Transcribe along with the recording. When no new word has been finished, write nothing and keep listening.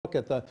look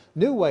at the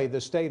new way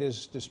the state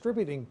is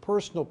distributing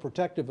personal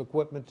protective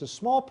equipment to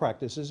small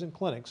practices and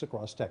clinics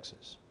across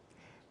Texas.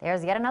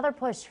 There's yet another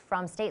push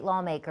from state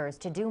lawmakers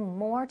to do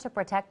more to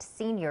protect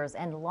seniors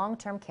and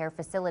long-term care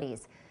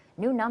facilities.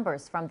 New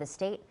numbers from the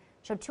state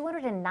show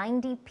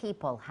 290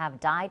 people have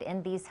died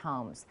in these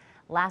homes.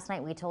 Last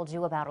night we told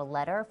you about a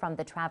letter from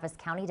the Travis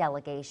County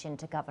delegation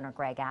to Governor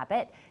Greg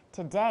Abbott.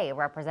 Today, a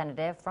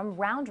representative from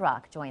Round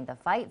Rock joined the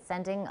fight,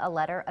 sending a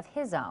letter of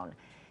his own.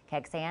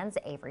 KXAN's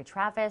Avery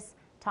Travis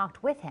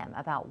talked with him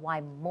about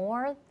why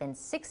more than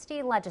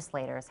 60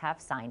 legislators have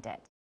signed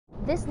it.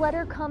 This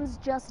letter comes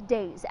just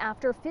days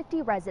after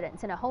 50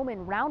 residents in a home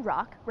in Round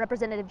Rock,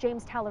 Representative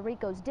James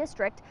Tallarico's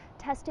district,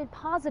 tested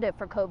positive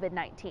for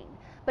COVID-19.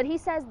 But he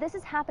says this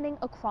is happening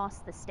across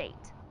the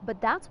state. But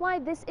that's why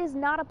this is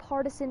not a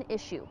partisan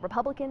issue.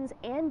 Republicans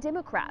and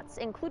Democrats,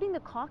 including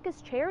the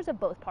caucus chairs of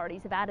both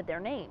parties, have added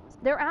their names.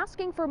 They're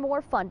asking for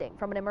more funding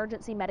from an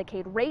emergency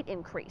Medicaid rate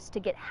increase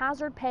to get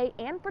hazard pay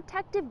and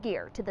protective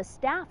gear to the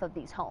staff of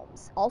these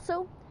homes.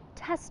 Also,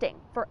 testing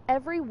for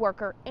every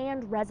worker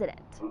and resident.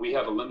 We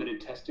have a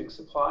limited testing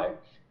supply,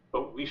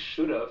 but we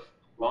should have,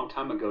 a long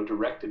time ago,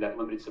 directed that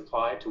limited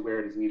supply to where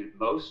it is needed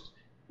most,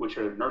 which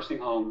are nursing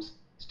homes,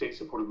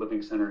 state-supported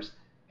living centers,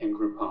 and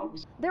group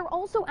homes. They're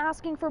also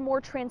asking for more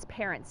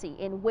transparency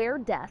in where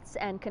deaths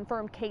and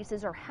confirmed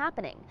cases are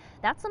happening.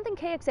 That's something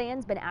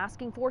KXAN's been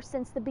asking for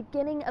since the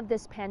beginning of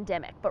this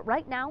pandemic, but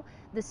right now,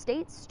 the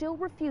state still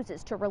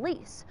refuses to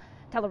release.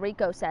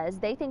 Tallarico says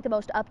they think the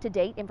most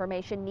up-to-date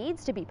information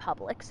needs to be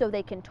public so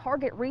they can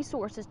target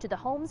resources to the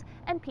homes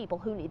and people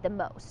who need them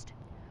most.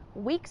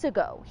 Weeks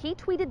ago, he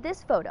tweeted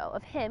this photo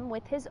of him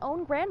with his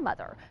own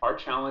grandmother. Our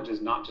challenge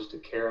is not just to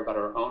care about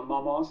our own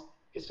mamas,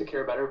 it's to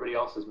care about everybody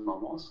else's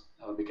mamas,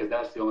 because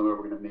that's the only way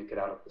we're going to make it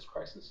out of this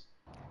crisis.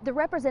 The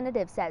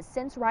representative says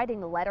since writing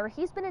the letter,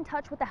 he's been in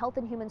touch with the Health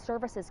and Human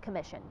Services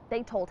Commission.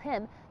 They told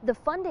him the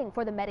funding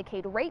for the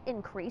Medicaid rate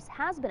increase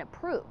has been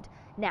approved.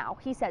 Now,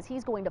 he says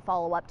he's going to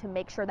follow up to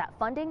make sure that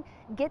funding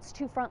gets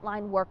to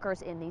frontline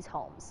workers in these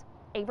homes.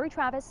 Avery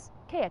Travis,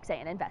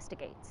 KXAN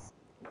Investigates.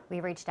 We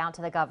reached out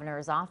to the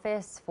governor's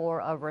office for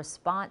a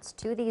response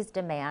to these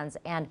demands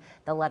and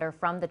the letter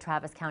from the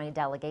Travis County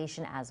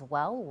delegation as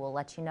well. We'll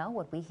let you know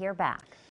what we hear back.